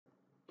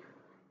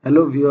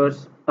Hello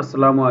viewers,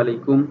 Assalamu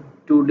alaikum.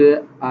 Today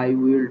I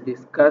will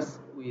discuss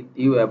with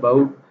you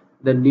about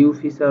the new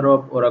feature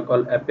of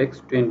Oracle Apex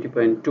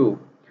 20.2.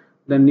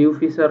 The new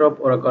feature of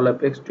Oracle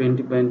Apex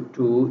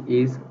 20.2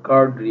 is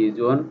card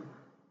region,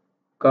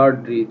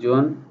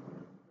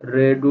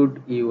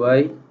 Redwood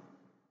UI,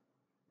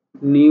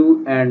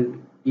 new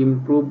and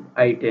improved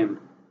item,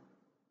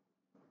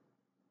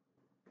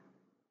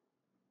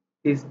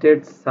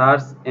 state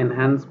search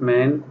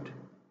enhancement,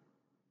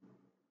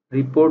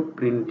 report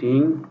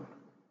printing,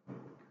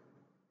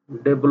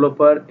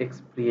 developer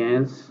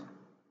experience,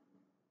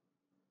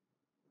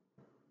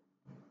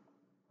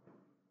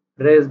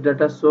 REST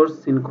data source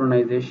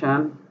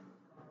synchronization,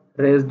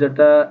 REST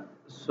data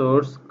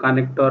source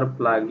connector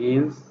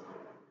plugins,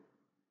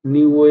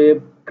 new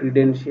web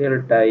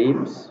credential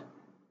types,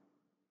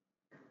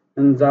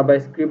 and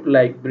JavaScript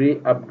library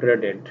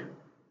upgraded.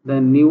 The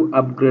new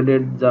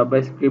upgraded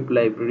JavaScript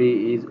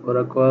library is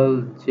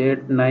Oracle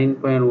Jet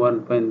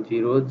 9.1.0,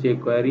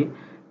 jQuery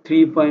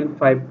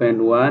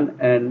 3.5.1,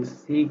 and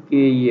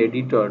CKE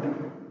Editor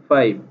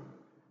 5.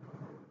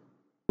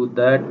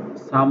 That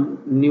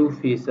some new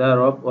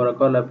feature of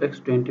Oracle Apex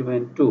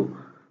 20.2.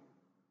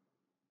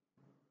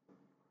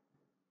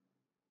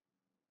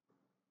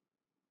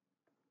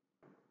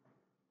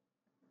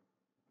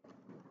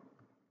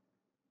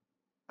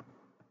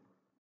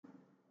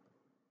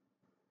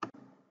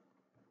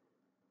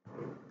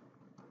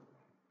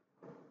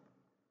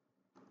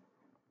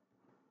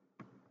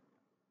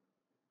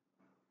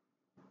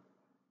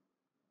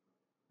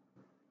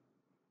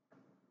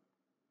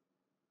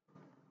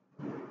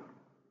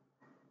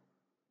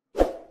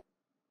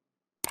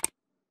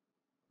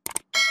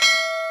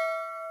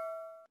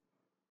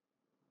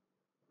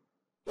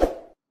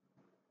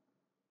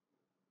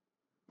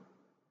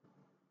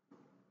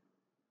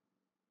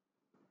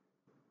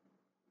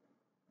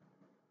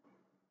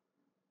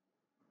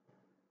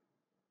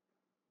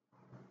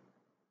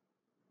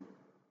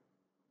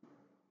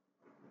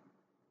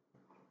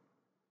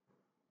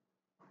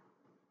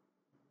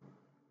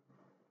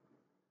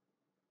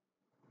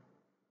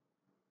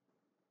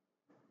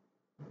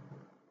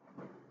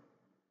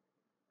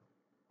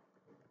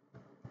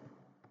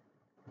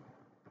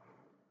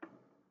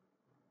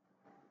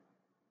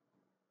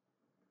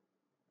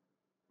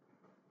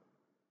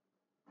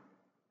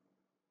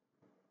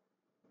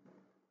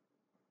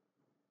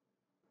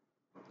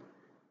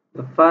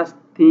 The first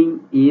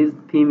thing is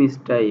theme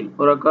style.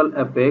 Oracle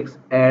Apex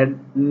add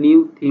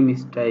new theme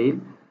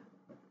style,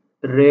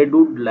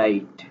 Redwood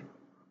Light.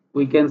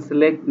 We can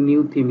select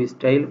new theme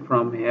style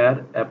from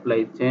here,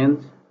 apply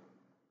change.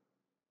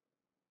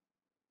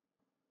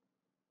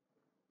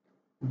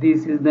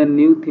 This is the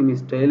new theme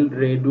style,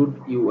 Redwood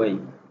UI.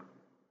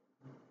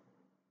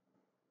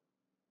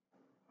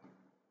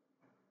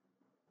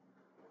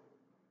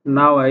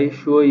 Now I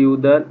show you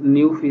the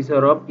new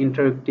feature of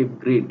interactive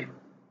grid.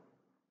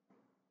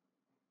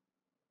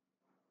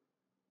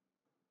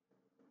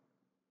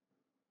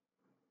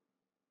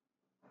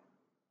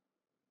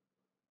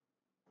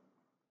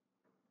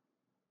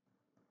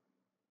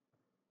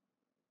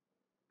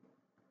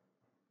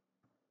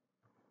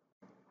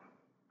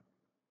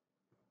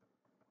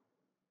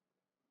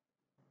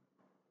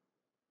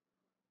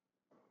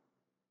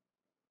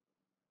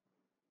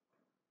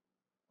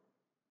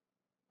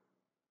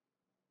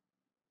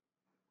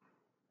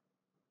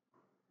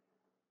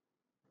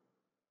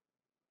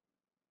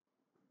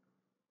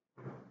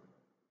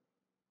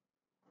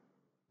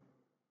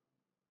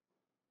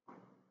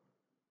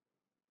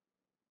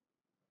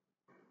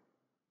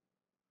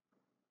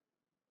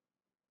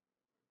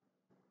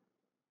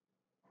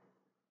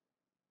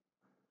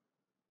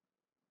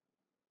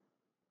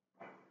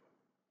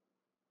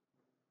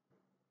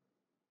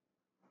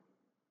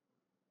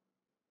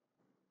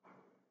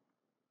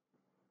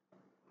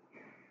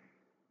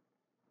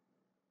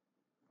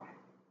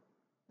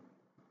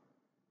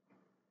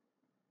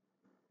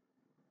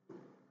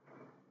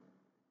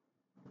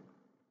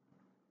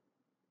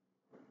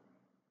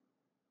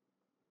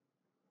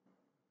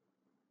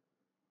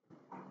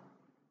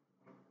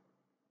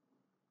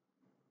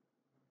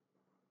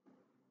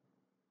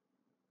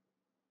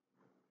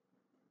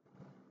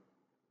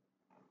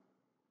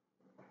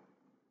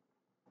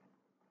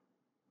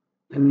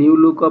 A new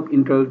look of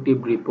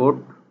interactive report.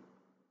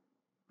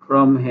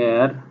 From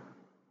here,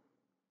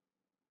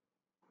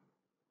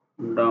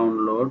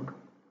 download.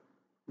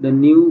 The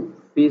new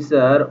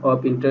feature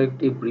of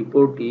interactive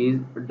report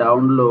is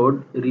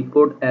download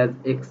report as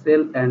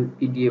Excel and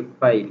PDF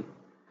file.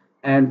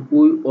 And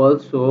we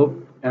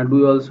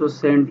also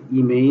send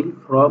email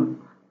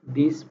from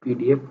this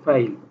PDF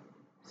file.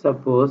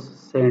 Suppose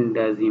send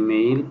as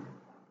email.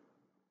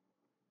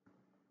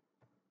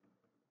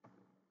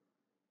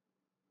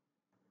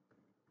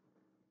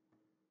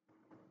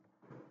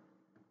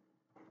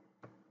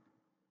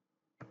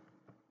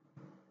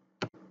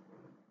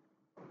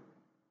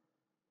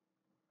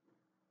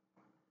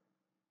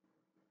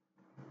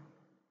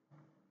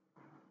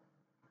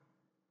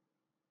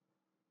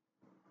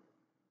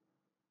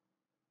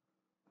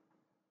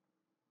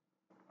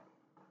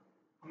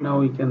 Now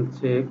we can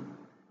check.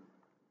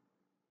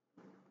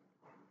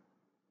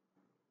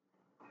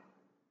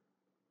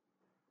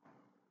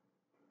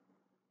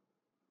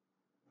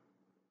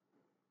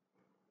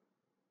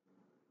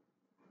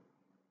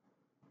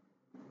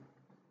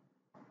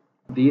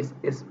 This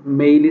is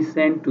mail is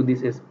sent to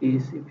this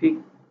specific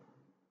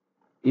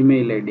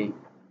email ID.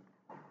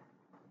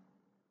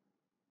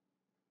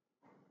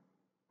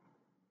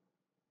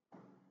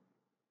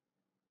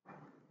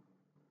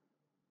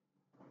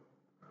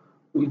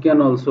 We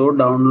can also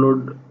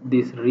download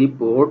this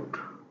report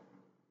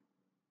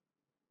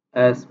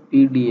as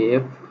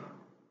PDF,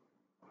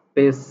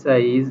 page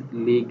size,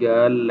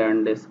 legal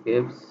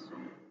landscapes,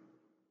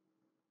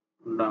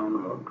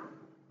 download.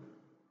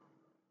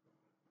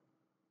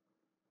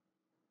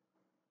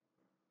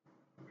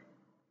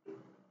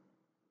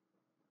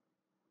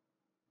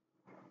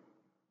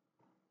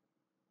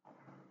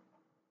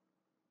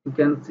 You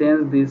can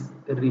change this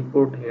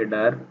report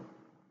header.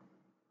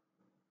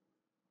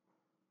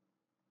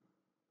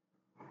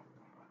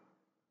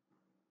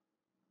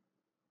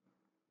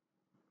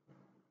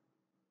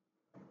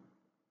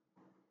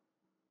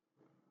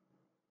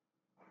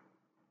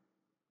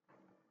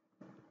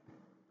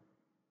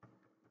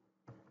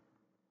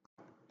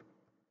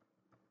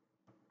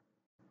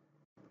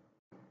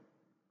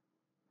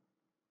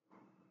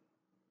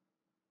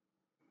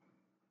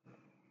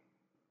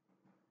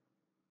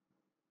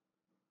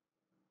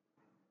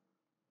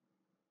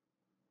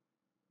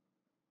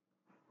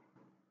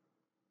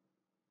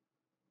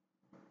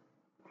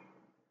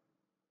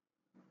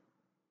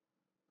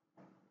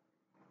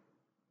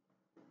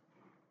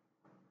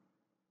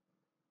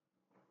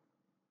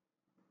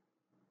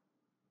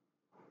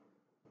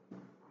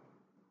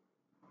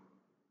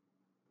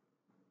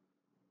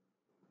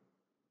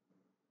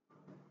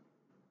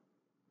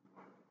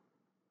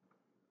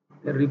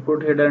 The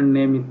report header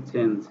name is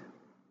changed.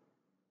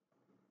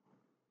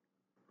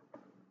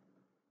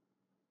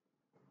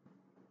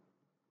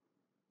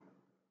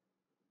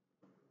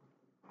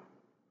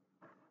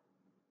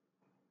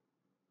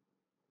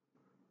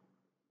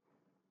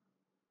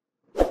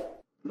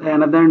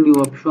 Another new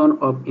option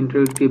of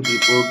interactive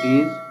report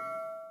is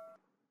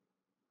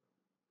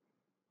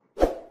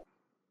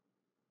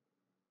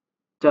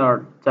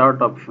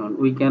chart option.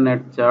 We can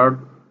add chart,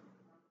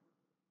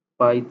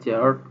 pie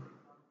chart,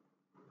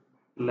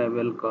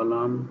 label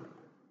column.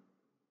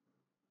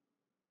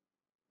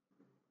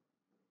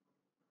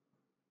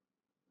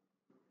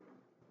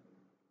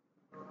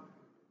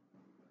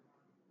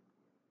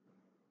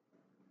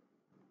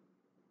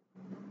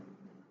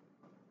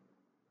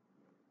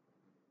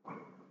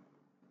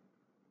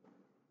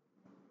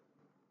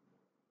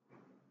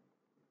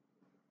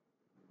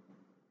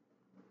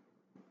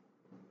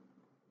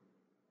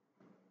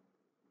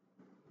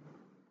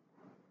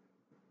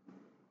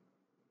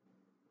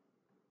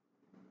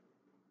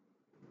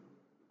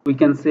 We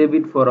can save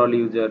it for all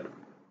users.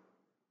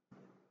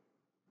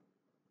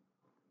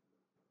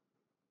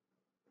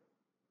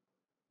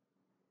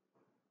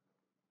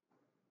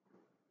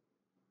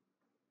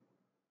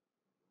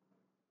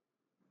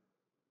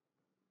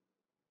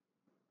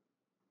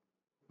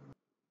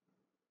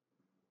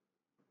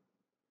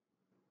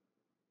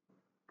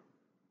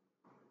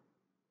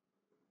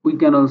 We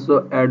can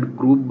also add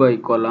group by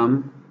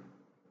column.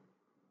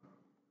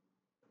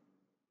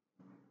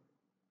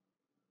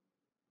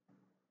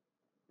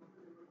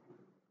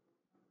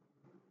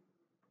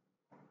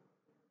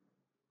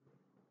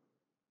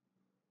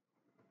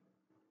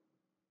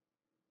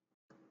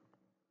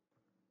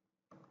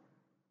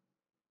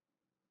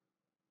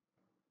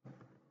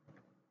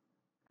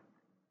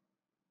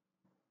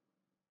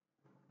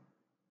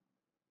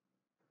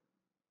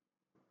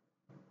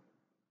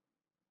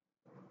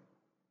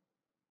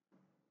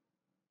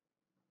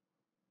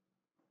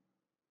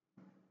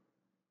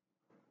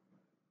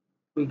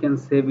 We can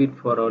save it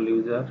for all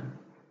users.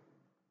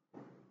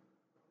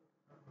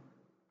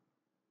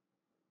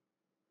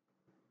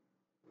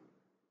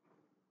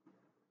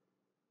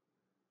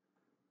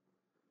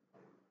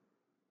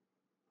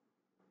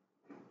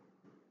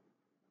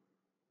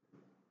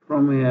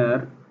 From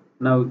here,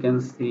 now we can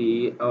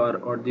see our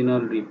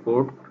original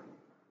report,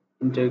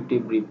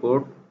 interactive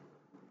report,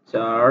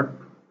 chart,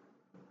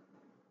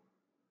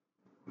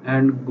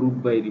 and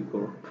group by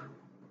report.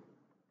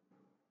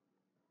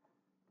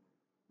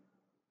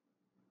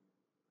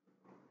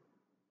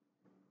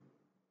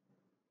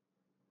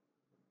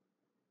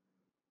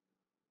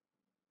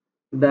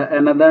 The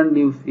another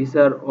new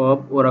feature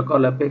of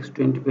Oracle Apex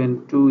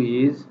 2022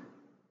 is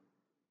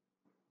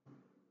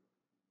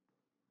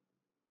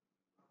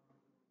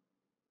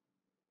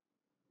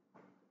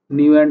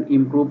new and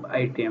improved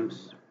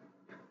items.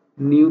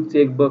 New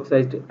checkbox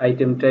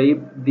item type.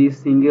 This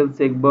single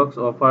checkbox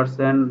offers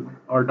an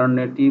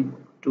alternative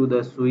to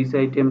the Swiss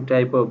item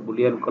type of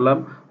Boolean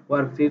column.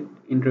 Works with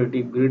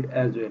interactive grid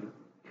as well.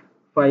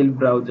 File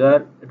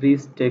browser,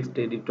 rich text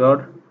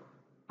editor.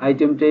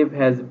 Item type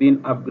has been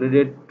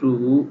upgraded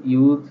to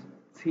use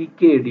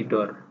CK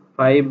editor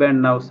 5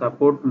 and now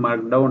support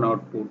markdown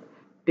output.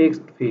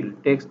 Text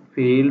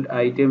field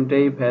item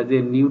type has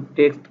a new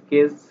text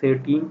case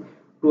setting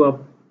to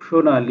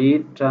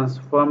optionally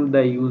transform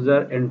the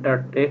user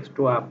enter text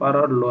to upper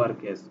or lower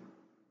case.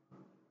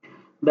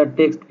 The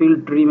text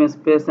field trim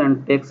space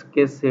and text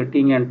case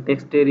setting and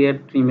text area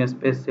trim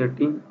space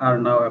setting are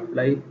now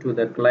applied to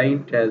the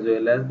client as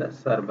well as the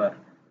server.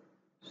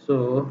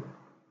 So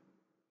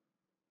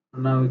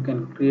now we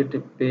can create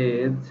a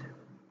page.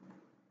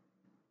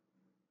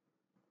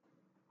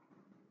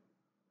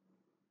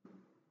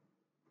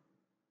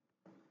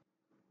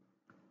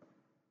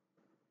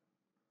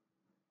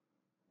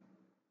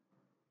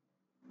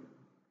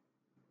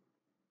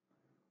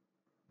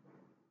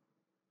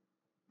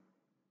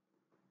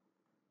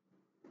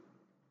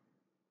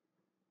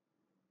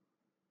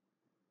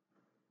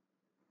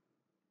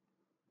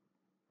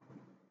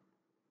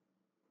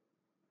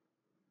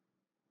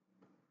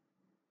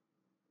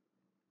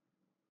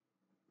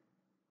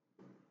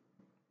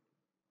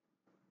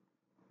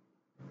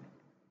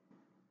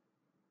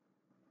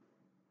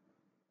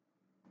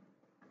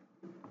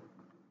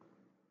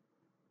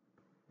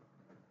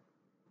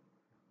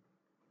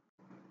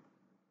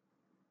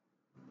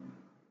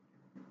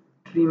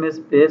 Trim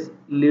space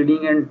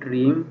leading and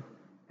trim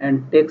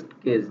and text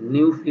case.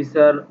 New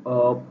feature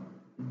of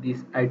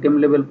this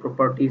item level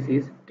properties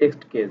is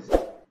text case.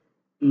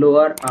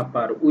 Lower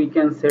upper, we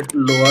can set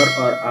lower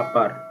or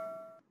upper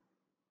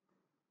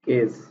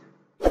case.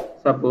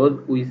 Suppose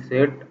we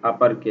set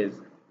upper case,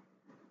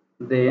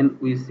 then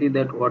we see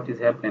that what is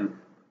happen.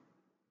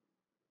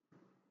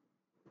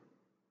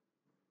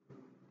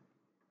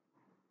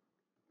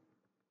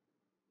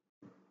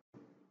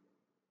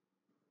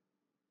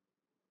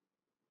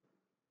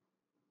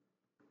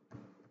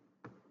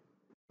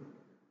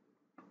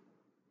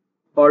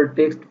 All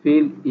text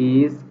field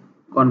is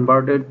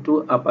converted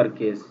to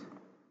uppercase.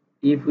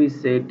 If we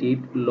set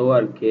it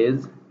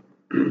lowercase,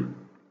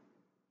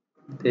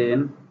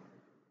 then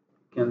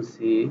you can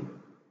see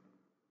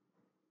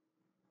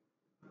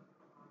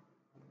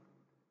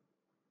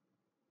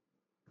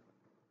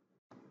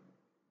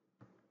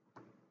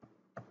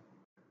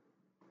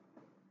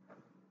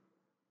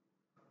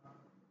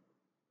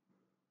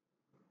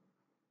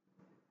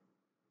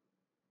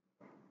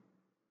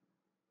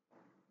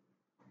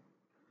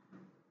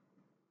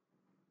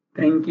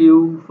thank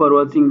you for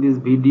watching this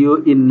video.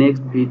 In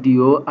next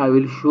video I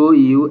will show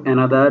you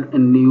another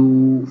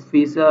new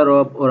feature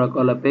of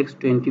Oracle Apex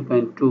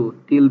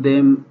 20.2. Till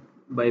then,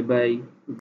 bye bye.